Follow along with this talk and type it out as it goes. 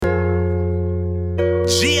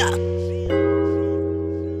Gia.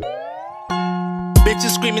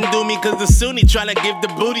 Bitches screaming do me cause the Sunni tryna give the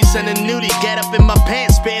booty, send a nudie. Get up in my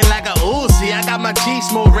pants, spitting like a Uzi. I got my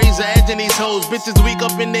G-smoke, razor edge in these hoes. Bitches weak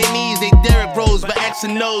up in their knees, they Derrick Rose, but X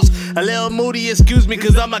and O's. A little moody, excuse me,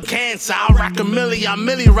 cause I'm a cancer. I'll rock a milli, I'm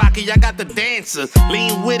Millie Rocky, I got the dancers.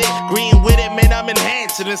 Lean with it, green with it, man, I'm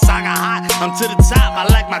enhancing. This saga hot, I'm to the top, I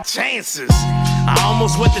like my chances. I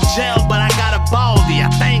almost went to jail, but I got a baldy. I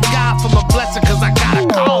thank God for my blessing, cause I got a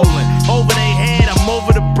calling. Over their head, I'm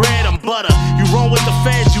over the bread, I'm butter. You roll with the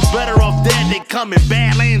feds, you better off dead. They coming,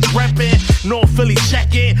 Badlands reppin', North Philly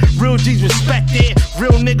checkin', real G's respected,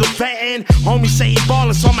 real nigga vettin'. Homie say he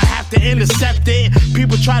ballin', so I'ma have to intercept it.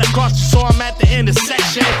 People try to cross you, so I'm at the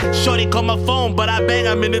intersection. Shorty call my phone, but I bang,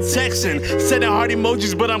 I'm in the textin'. Sending heart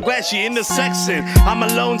emojis, but I'm glad she in the section. I'm a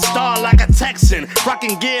lone star like a Texan,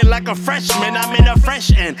 rockin' gear like a freshman. I'm in a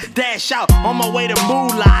fresh end, dash out on my way to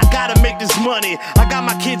moolah. I gotta make this money. I got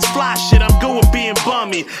my kids fly shit, I'm good with being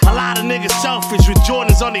bummy. A lot of niggas selfish with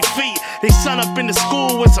Jordans on their feet. They son up in the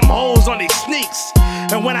school with some holes on their sneaks.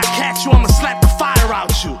 And when I catch you, I'ma slap the fire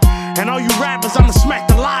out you. And all you rappers, I'ma smack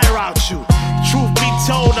the liar out you. Truth be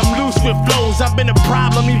told, I'm loose with flows. I've been a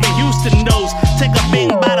problem, even Houston knows. Take a bing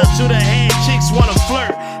bottle to the head, chicks wanna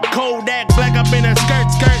flirt. Kodak black up in her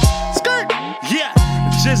skirt. Yeah,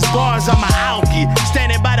 just bars, I'm a alky.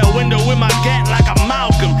 Standing by the window with my gat like a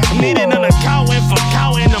Malcolm. I'm needing an accountant for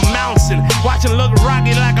counting amounts. And watching look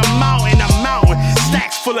rocky like a mountain.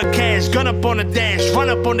 Stacks full of cash, gun up on the dash, run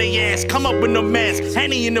up on their ass, come up with no mask,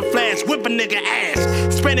 Henny in the flash, whip a nigga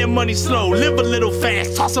ass. Spending money slow, live a little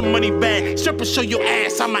fast, toss some money back, strip and show your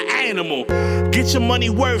ass, I'm an animal. Get your money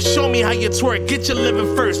worth, show me how you twerk, get your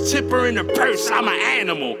living first, tip her in the purse, I'm an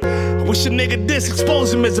animal. I wish a nigga this,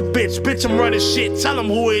 expose him as a bitch, I'm running shit, tell him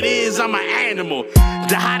who it is, I'm an animal.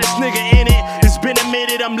 The hottest nigga in it, it's been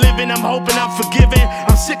admitted, I'm living, I'm hoping I'm forgiven.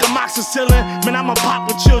 I'm sick of moxicillin, man, I'm a pop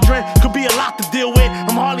with children, could be a lot to deal with.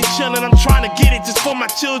 I'm hardly chillin', I'm trying to get it just for my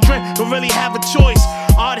children. Don't really have a choice.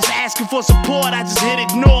 Artists asking for support, I just hit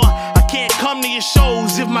ignore. I can't come to your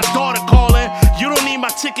shows if my daughter callin'. You don't need my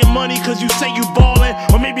ticket money cause you say you ballin',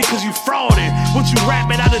 or maybe cause you fraudin'. What you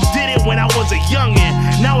rapping, I done did it when I was a youngin'.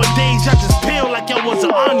 Nowadays, y'all just peel like y'all was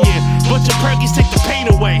an onion. Bunch of perkies take the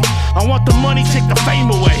pain away. I want the money, take the fame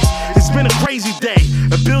away. It's been a crazy day.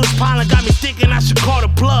 The bills piling got me thinking I should call the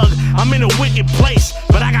plug. I'm in a wicked place,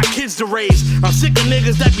 but I got kids to raise. I'm sick of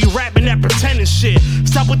niggas that be rapping that pretending shit.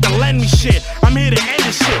 Stop with the lend me shit. I'm here to end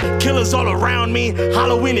this shit. Killers all around me.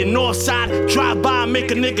 Halloween in Northside. Drive by,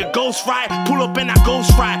 make a nigga ghost ride. Pull up and I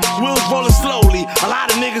ghost ride. Wheels rolling slowly. A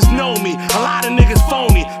lot of niggas know me. A lot of niggas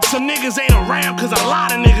phony. Some niggas ain't around cause a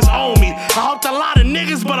lot of niggas own me. I hope a lot of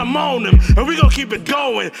niggas, but I'm on them. And we gon' keep it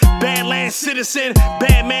going. Badlands citizen,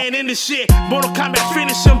 bad man in the shit. Mortal Kombat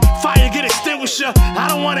finish him. Fire get extinguisher. I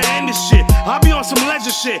don't wanna end this shit. I'll be on some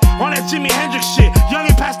legend shit. On that Jimi Hendrix shit. Young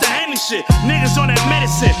and past the Henny shit. Niggas on that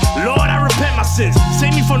medicine. Lord, I repent my sins.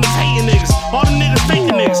 Save me from these hating niggas. All them niggas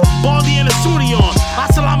faking niggas. Baldy and a Sunni on.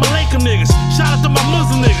 Assalamu alaikum niggas. Shout out to my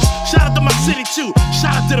Muslim niggas. Shout out to my city too.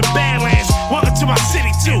 Shout out to the Badlands. Welcome to my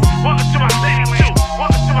city too. Welcome